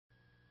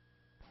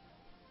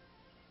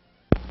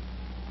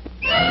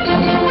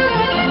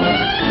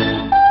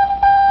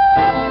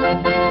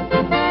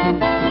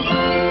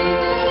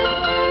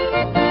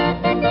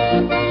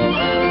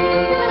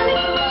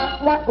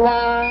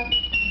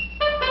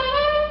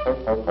And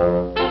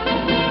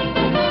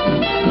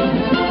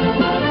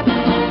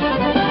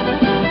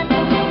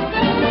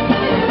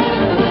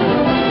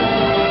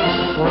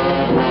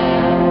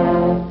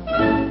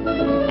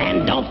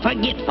don't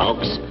forget,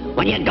 folks,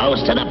 when you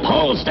goes to the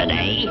polls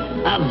today,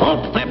 a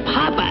vote for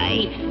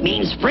Popeye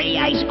means free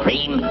ice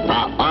cream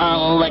for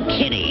all the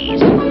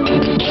kiddies.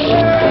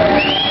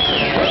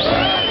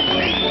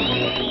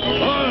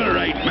 All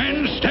right,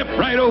 men, step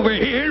right over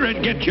here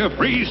and get your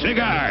free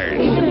cigars.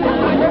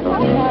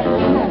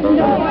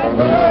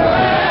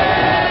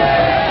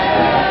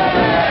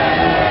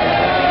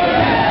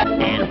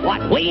 And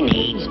what we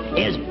need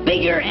is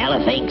bigger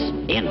elephants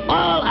in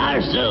all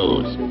our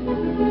zoos.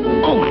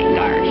 Oh, my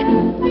gosh.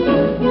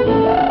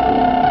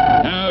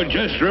 Now,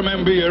 just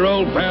remember your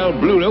old pal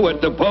Bluto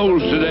at the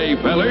polls today,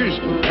 fellers.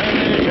 And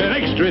there's an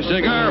extra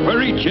cigar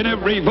for each and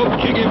every vote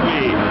you give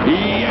me.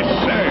 Yes,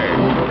 sir.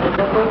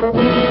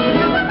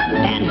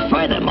 And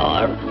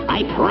furthermore,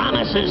 I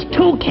promises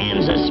 2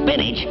 cans of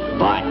spinach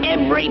for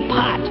every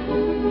pot.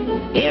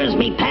 Here's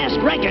me past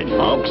record,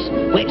 folks,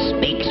 which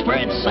speaks for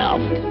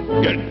itself.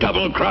 You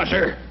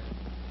double-crosser.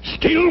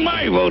 Steal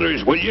my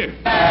voters, will you?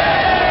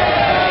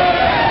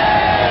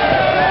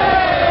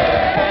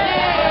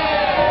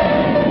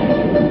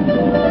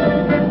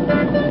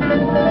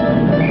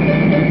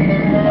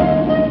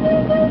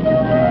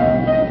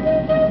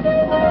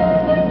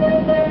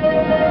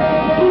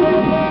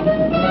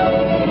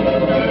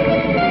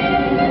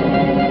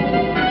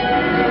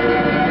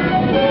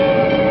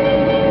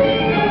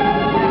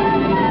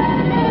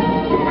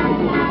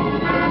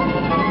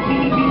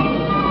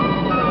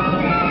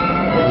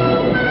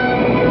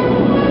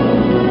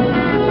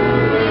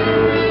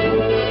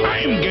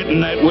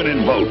 That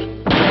winning vote.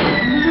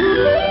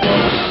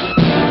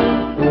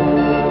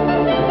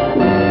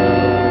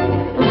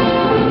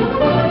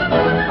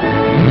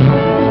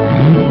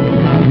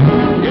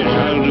 Guess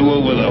I'll do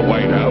over the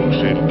White House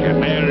in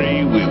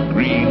canary with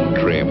green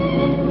trim.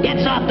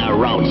 Get off the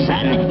road,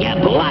 son. You're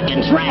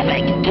blocking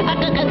traffic.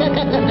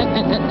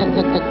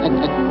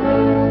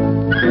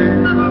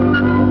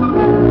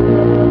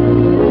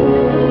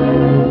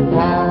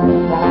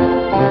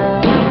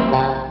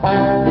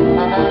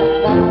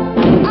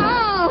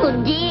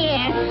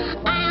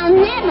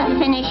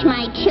 Finish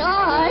my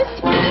chores.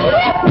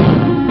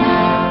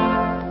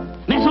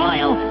 Miss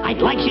Oil,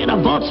 I'd like you to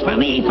vote for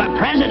me for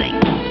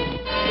president.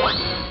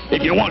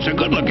 If you want a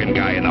good-looking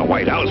guy in the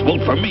White House,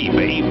 vote for me,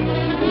 babe.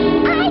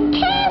 I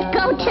can't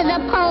go to the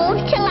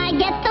polls till I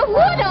get the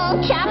wood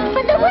all chopped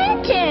for the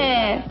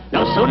winter.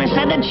 No sooner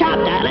said than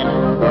chopped, darling.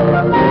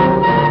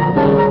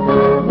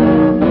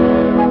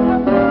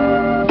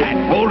 That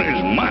vote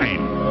is mine.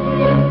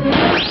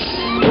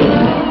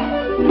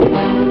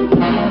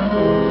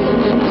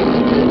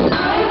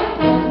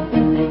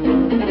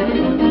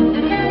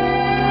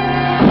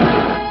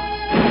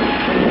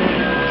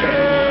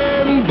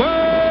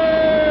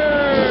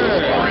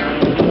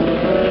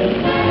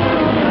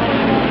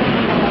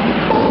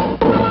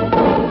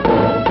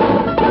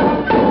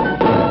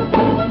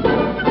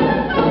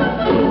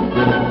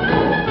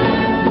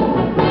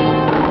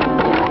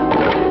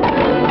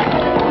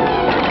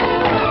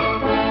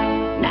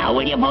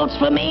 Votes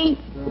for me?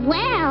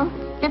 Well,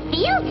 the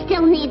field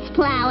still needs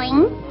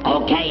plowing.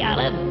 Okay,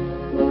 Olive.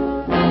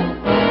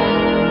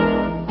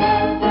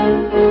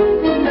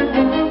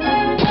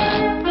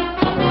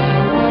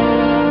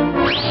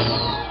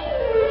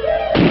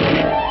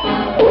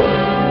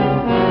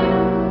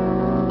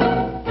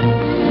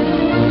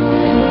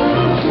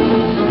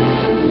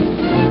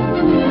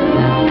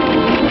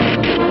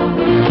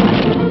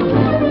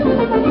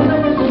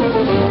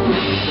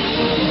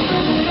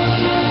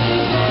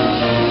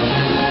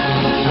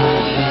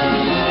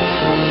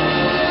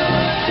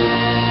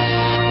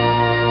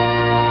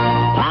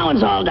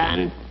 All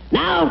done.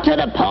 Now to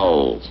the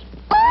polls.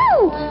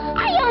 Oh,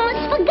 I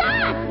almost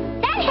forgot.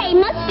 That hay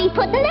must be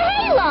put in the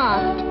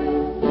hayloft.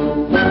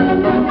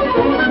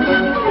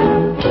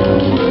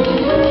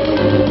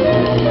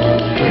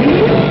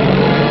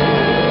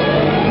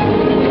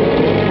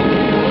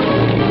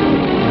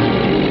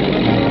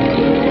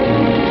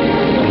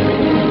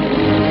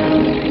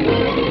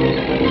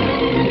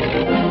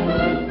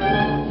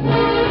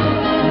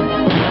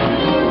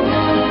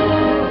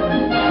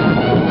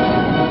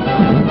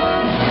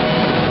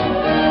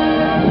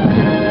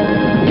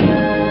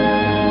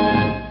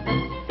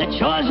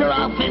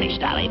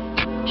 Finished, Ollie.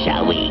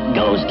 Shall we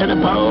goes to the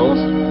polls?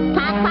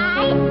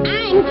 Popeye,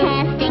 I'm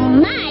casting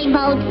my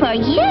vote for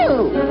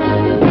you.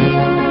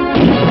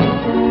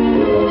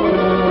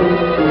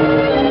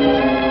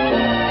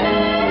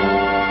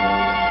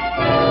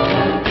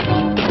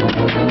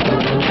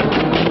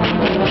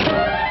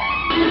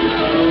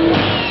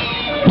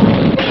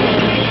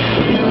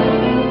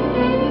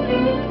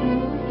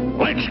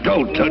 Let's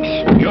go,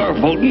 Toots. You're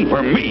voting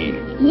for me.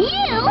 You,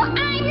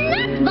 I'm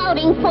not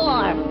voting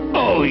for.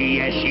 Oh,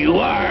 yes, you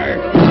are.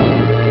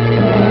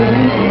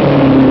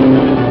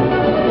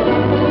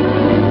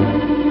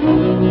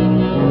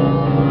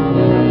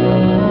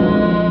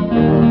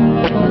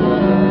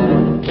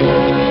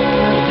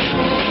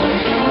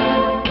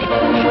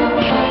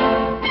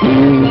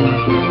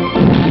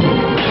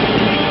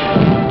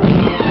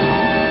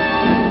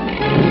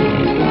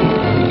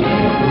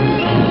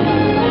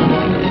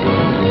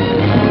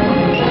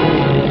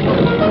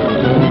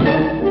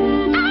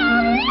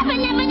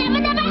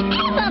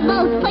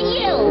 Vote for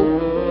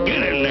you.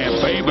 Get in there,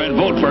 babe, and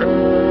vote for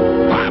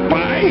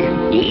Popeye.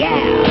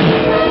 Yeah.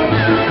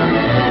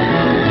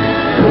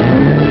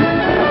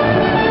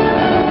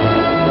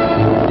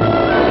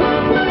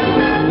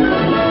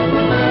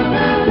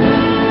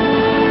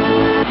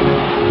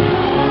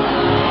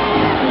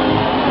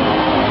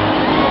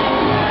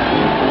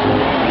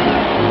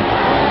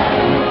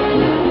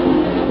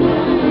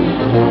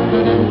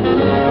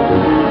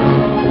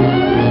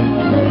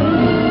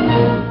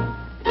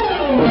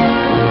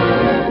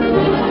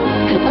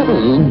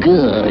 Oh,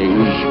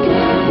 gosh.